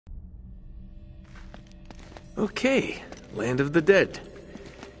Okay, land of the dead.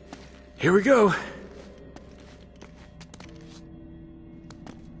 Here we go.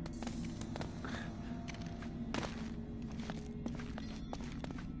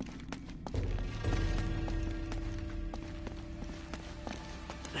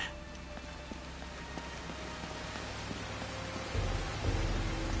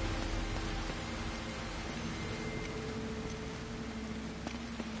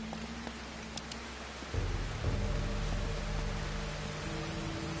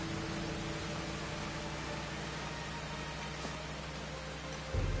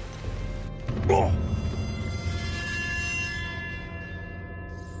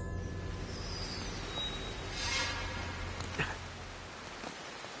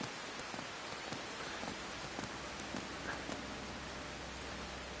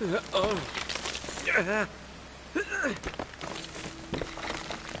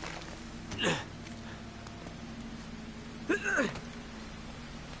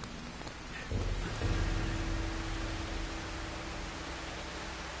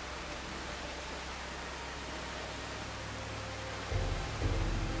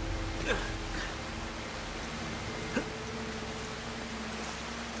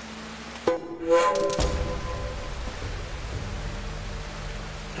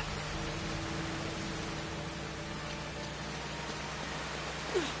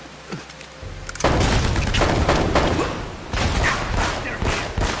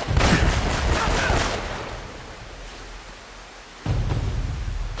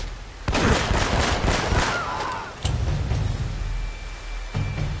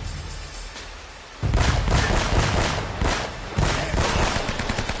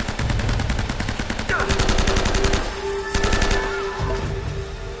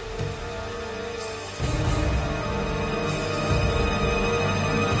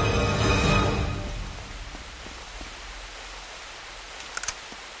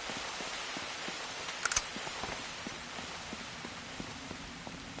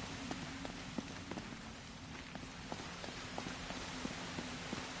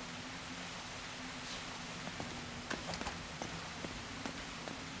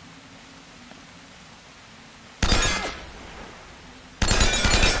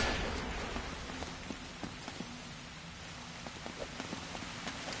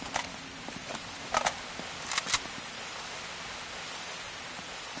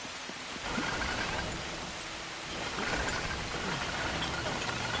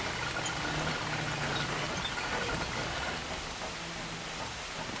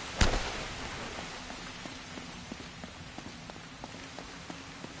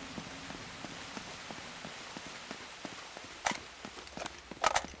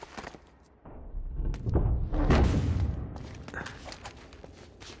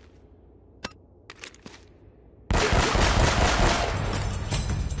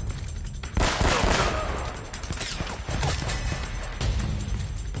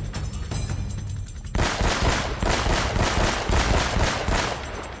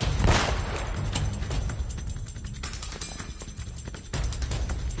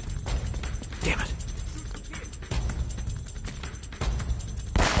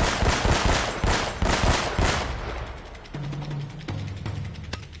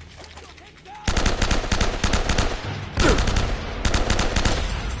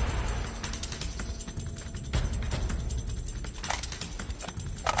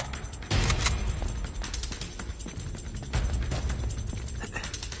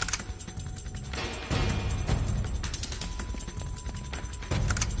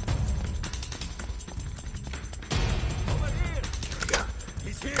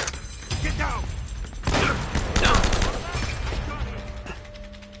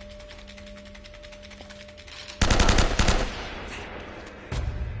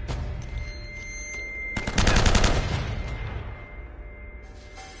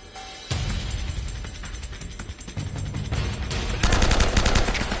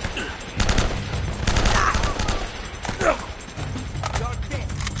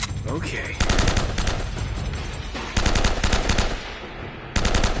 Okay.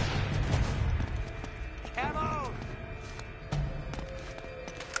 Ammo!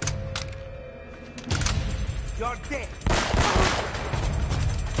 You're dead.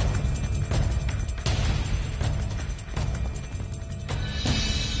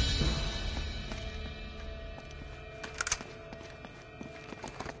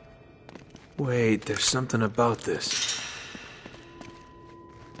 Wait, there's something about this.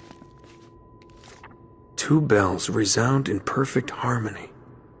 Two bells resound in perfect harmony.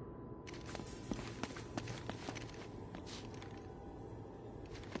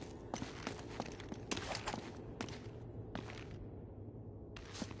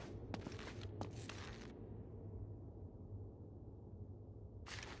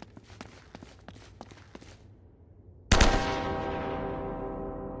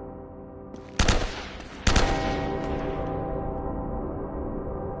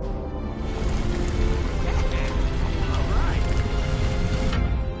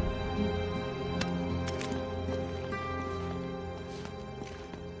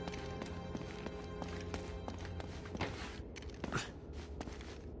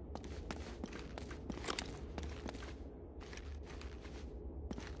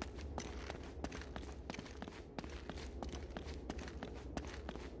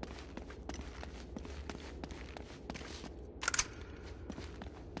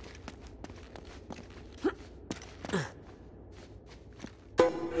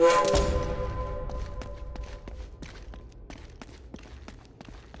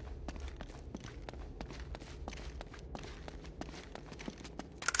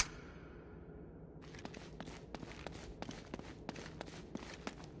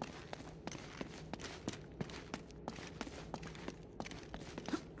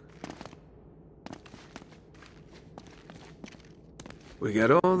 We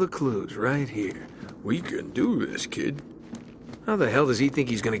got all the clues right here. We can do this, kid. How the hell does he think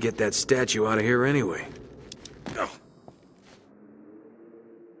he's gonna get that statue out of here anyway? Oh.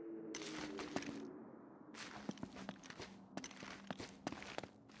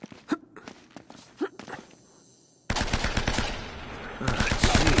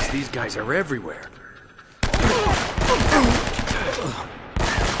 Jeez, these guys are everywhere.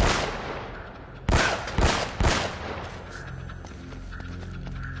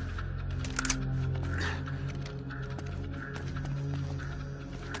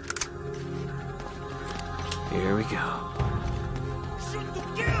 Here we go. Shoot to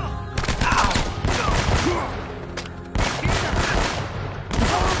kill!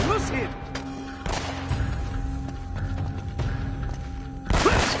 Lose him!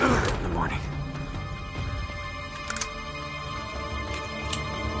 Let's go in the morning.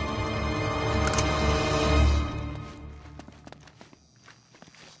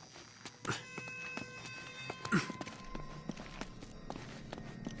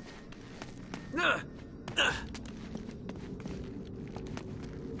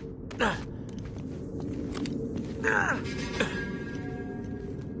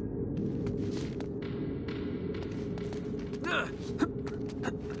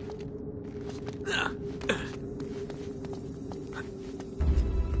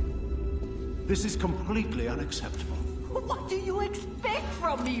 This is completely unacceptable. What do you expect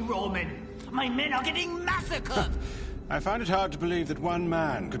from me, Roman? My men are getting massacred! I find it hard to believe that one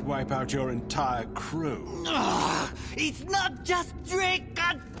man could wipe out your entire crew. Ugh, it's not just Drake,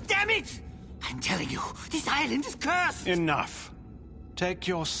 god damn it! I'm telling you, this island is cursed! Enough. Take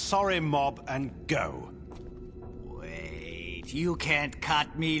your sorry mob and go. Wait, you can't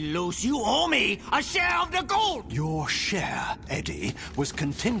cut me loose. You owe me a share of the gold! Your share, Eddie, was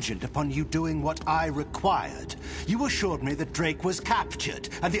contingent upon you doing what I required. You assured me that Drake was captured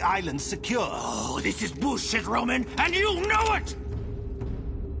and the island secure. Oh, this is bullshit, Roman, and you know it!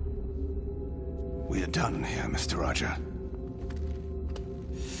 We are done here, Mr. Roger.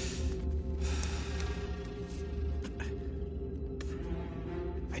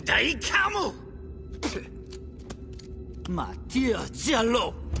 Dai camo! Mattia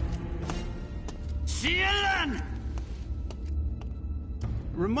Giallo! Cielan!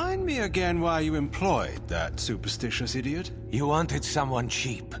 Remind me again why you employed that superstitious idiot. You wanted someone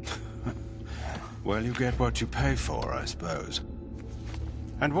cheap. Well, you get what you pay for, I suppose.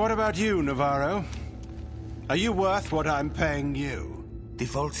 And what about you, Navarro? Are you worth what I'm paying you? The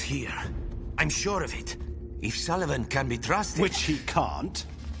vault's here. I'm sure of it. If Sullivan can be trusted... Which he can't.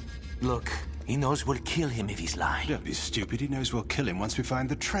 Look, he knows we'll kill him if he's lying. Don't be stupid. He knows we'll kill him once we find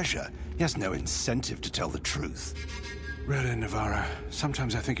the treasure. He has no incentive to tell the truth. Really, Navarro,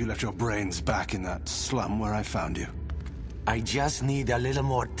 sometimes I think you left your brains back in that slum where I found you. I just need a little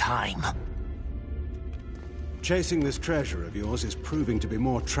more time. Chasing this treasure of yours is proving to be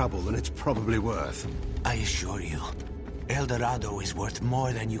more trouble than it's probably worth. I assure you, El Dorado is worth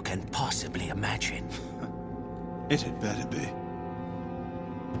more than you can possibly imagine. It had better be.